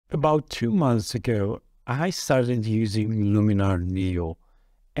About 2 months ago, I started using Luminar NEO,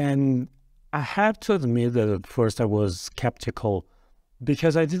 and I have to admit that at first I was skeptical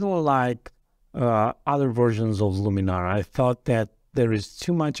because I didn't like other versions of Luminar. I thought that there is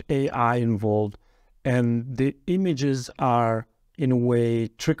too much AI involved, and the images are, in a way,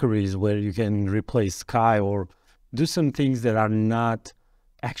 trickeries where you can replace sky or do some things that are not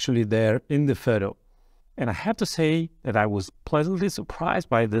actually there in the photo. And I have to say that I was pleasantly surprised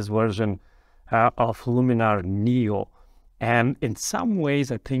by this version of Luminar NEO. And in some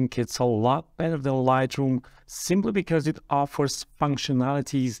ways, I think it's a lot better than Lightroom simply because it offers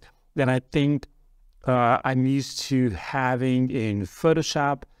functionalities that I think I'm used to having in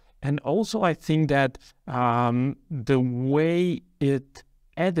Photoshop. And also, I think that the way it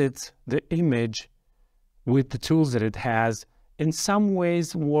edits the image with the tools that it has in some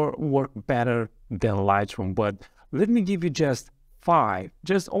ways work better than Lightroom. But let me give you just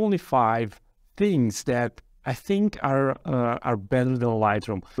only five things that I think are better than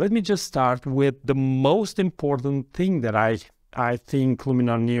Lightroom. Let me just start with the most important thing that I think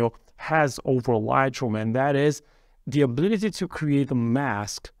Luminar NEO has over Lightroom, and that is the ability to create a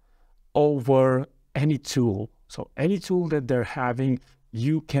mask over any tool. So any tool that they're having,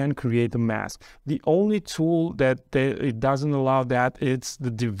 you can create a mask. The only tool that it doesn't allow that, it's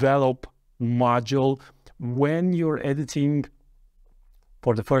the develop module when you're editing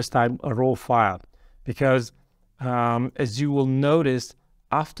for the first time a raw file. Because as you will notice,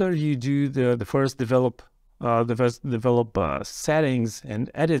 after you do the first develop settings and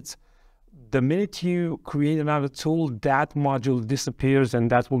edits, the minute you create another tool, that module disappears, and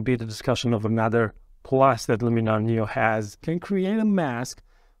that will be the discussion of another plus that Luminar NEO has. Can create a mask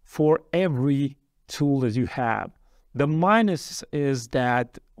for every tool that you have. The minus is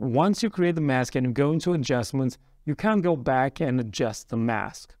that once you create the mask and you go into adjustments, you can't go back and adjust the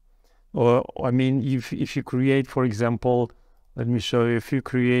mask. Or I mean, if you create, for example, let me show you, if you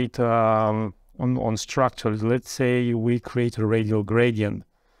create on structures, let's say we create a radial gradient,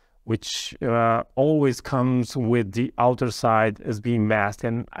 which always comes with the outer side as being masked.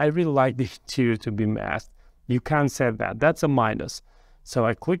 And I really like the interior to be masked. You can't set that. That's a minus. So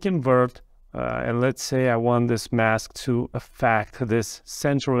I click invert, and let's say I want this mask to affect this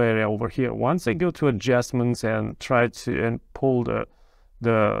central area over here. Once I go to adjustments and try to pull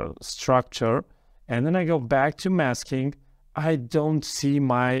the structure, and then I go back to masking, I don't see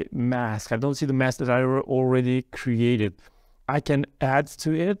my mask. I don't see the mask that I already created. I can add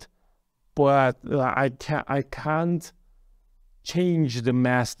to it, but I can't change the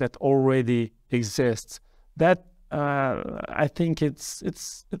mask that already exists. That I think it's a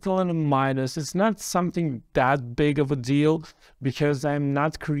little minus. It's not something that big of a deal because I'm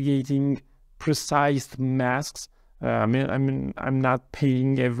not creating precise masks. I'm not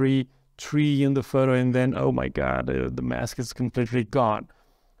painting every tree in the photo and then, oh my God, the mask is completely gone.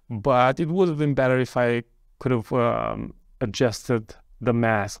 But it would have been better if I could have adjusted the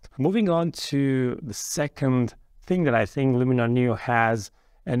mask. Moving on to the second thing that I think Luminar NEO has,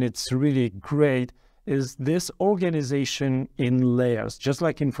 and it's really great, is this organization in layers, just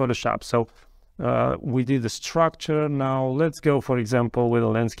like in Photoshop. So we did the structure. Now let's go, for example, with a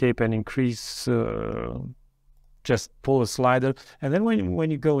landscape and increase, just pull a slider. And then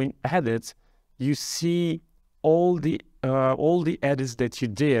when you go in edits, you see all the edits that you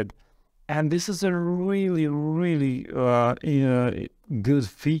did. And this is a really, really good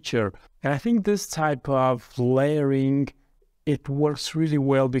feature. And I think this type of layering, it works really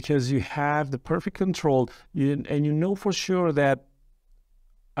well because you have the perfect control, and you know for sure that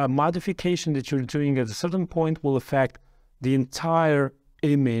a modification that you're doing at a certain point will affect the entire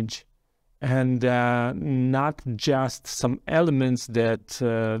image and not just some elements that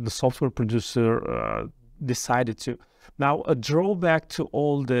the software producer decided to. Now, a drawback to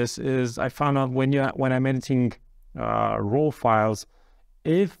all this is I found out when I'm editing raw files,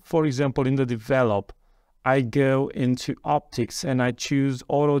 if, for example, in the develop, I go into optics and I choose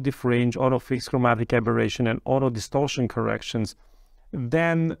auto diffrange, auto fix chromatic aberration, and auto distortion corrections,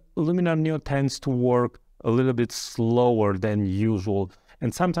 then Luminar NEO tends to work a little bit slower than usual.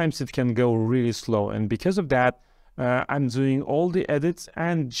 And sometimes it can go really slow. And because of that, I'm doing all the edits.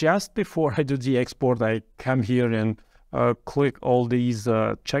 And just before I do the export, I come here and click all these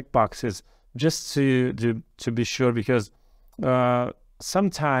checkboxes just to be sure, because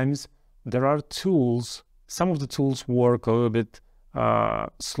sometimes there are tools, some of the tools work a little bit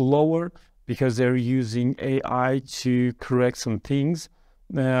slower because they're using AI to correct some things.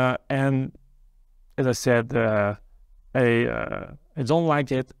 And as I said, I don't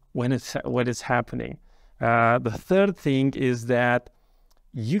like it when it's happening. The third thing is that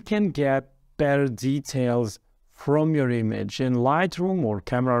you can get better details from your image. In Lightroom or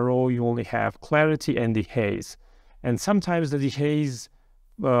Camera Raw, you only have clarity and dehaze. And sometimes the dehaze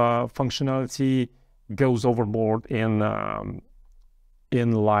functionality goes overboard in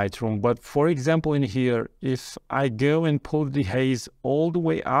Lightroom. But for example, in here, if I go and pull the dehaze all the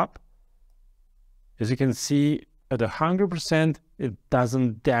way up, as you can see, at 100%, it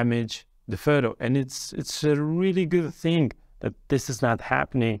doesn't damage the photo. And it's a really good thing that this is not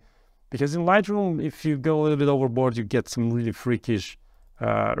happening, because in Lightroom, if you go a little bit overboard, you get some really freakish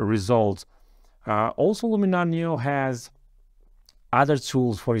results. Also, Luminar NEO has other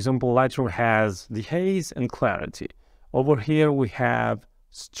tools. For example, Lightroom has dehaze and clarity. Over here, we have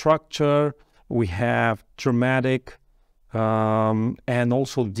structure, we have dramatic, and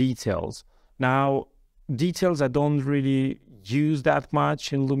also details. Now, details I don't really use that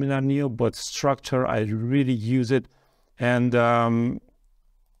much in Luminar NEO, but structure, I really use it. And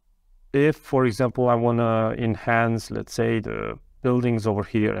if, for example, I want to enhance, let's say, the buildings over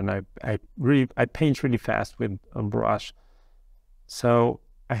here, and I paint really fast with a brush, so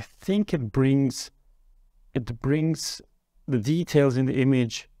I think it brings the details in the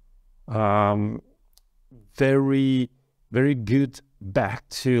image very, very good back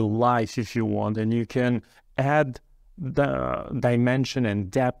to life if you want, and you can add the dimension and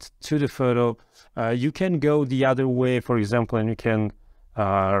depth to the photo. You can go the other way, for example, and you can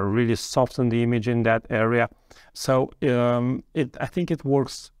really soften the image in that area. So I think it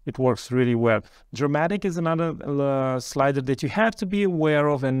works really well. Dramatic is another slider that you have to be aware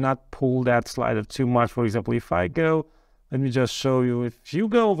of and not pull that slider too much. For example, if I go, let me just show you, if you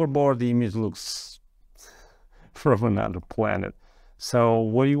go overboard, the image looks from another planet. So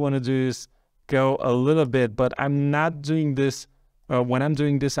what you want to do is go a little bit, but I'm not doing this. When I'm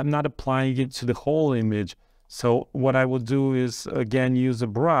doing this, I'm not applying it to the whole image. So what I would do is, again, use a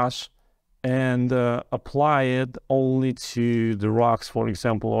brush and apply it only to the rocks, for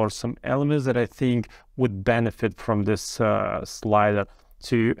example, or some elements that I think would benefit from this slider,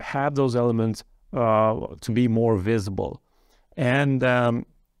 to have those elements to be more visible. And the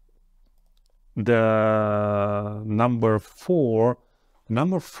number four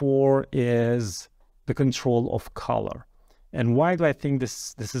is the control of color. And why do I think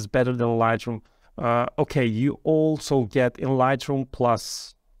this is better than Lightroom? Okay, you also get in Lightroom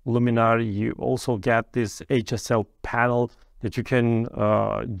plus Luminar, you also get this HSL panel that you can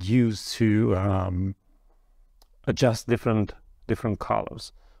use to adjust different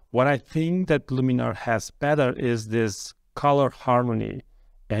colors. What I think that Luminar has better is this color harmony,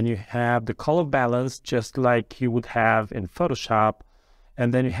 and you have the color balance just like you would have in Photoshop,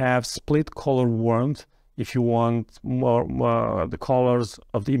 and then you have split color warmth if you want more the colors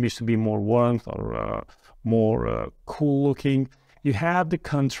of the image to be more warmth or more cool looking. You have the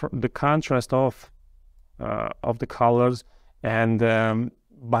contrast of the colors, and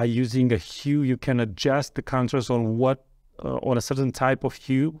by using a hue, you can adjust the contrast on on a certain type of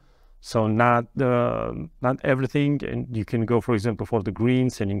hue. So not everything, and you can go, for example, for the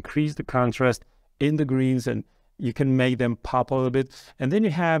greens and increase the contrast in the greens, and you can make them pop a little bit. And then you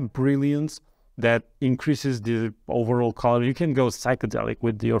have brilliance that increases the overall color. You can go psychedelic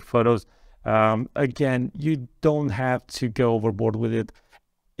with your photos. Again, you don't have to go overboard with it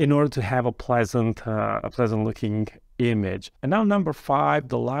in order to have a pleasant looking image. And now number 5,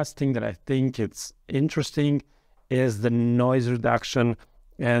 the last thing that I think it's interesting is the noise reduction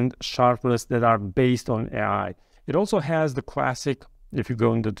and sharpness that are based on AI. It also has the classic, if you're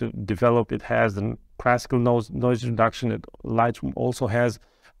going to develop, it has the classical noise reduction that Lightroom also has,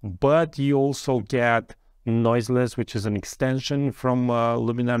 but you also get noiseless, which is an extension from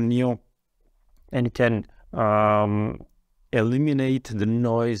Luminar NEO, and you can eliminate the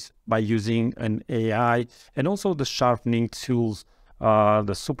noise by using an AI, and also the sharpening tools,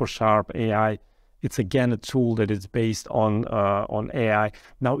 the super sharp AI. It's again a tool that is based on AI.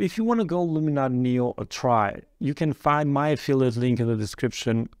 Now, if you want to go Luminar NEO a try, you can find my affiliate link in the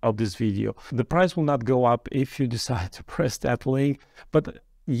description of this video. The price will not go up if you decide to press that link, but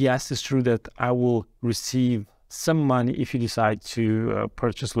yes, it's true that I will receive some money if you decide to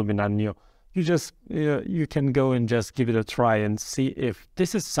purchase Luminar NEO. You can go and just give it a try and see if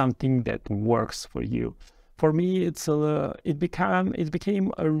this is something that works for you. For me, it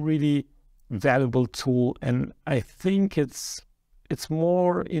became a really valuable tool, and I think it's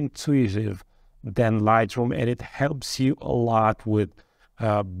more intuitive than Lightroom, and it helps you a lot with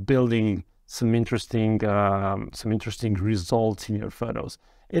building some interesting results in your photos.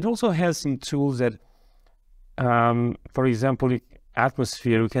 It also has some tools that, for example,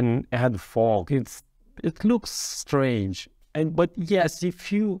 atmosphere. You can add fog. It looks strange But yes,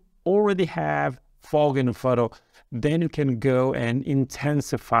 if you already have fog in a photo, then you can go and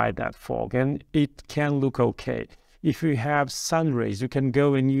intensify that fog and it can look okay. If you have sun rays, you can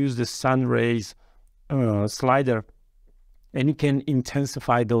go and use the sun rays slider, and you can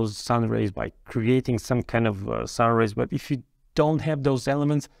intensify those sun rays by creating some kind of sun rays. But if you don't have those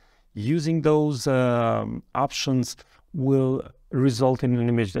elements, using those options will result in an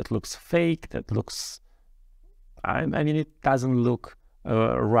image that looks fake, that looks, I mean, it doesn't look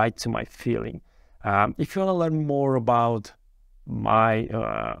right to my feeling. If you want to learn more about my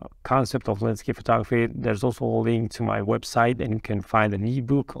concept of landscape photography, there's also a link to my website, and you can find an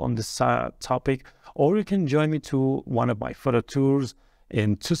ebook on this topic, or you can join me to one of my photo tours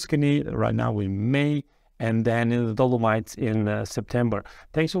in Tuscany right now in May, and then in the Dolomites in September.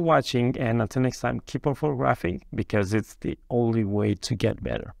 Thanks for watching, and until next time, keep on photographing, because it's the only way to get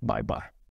better. Bye-bye.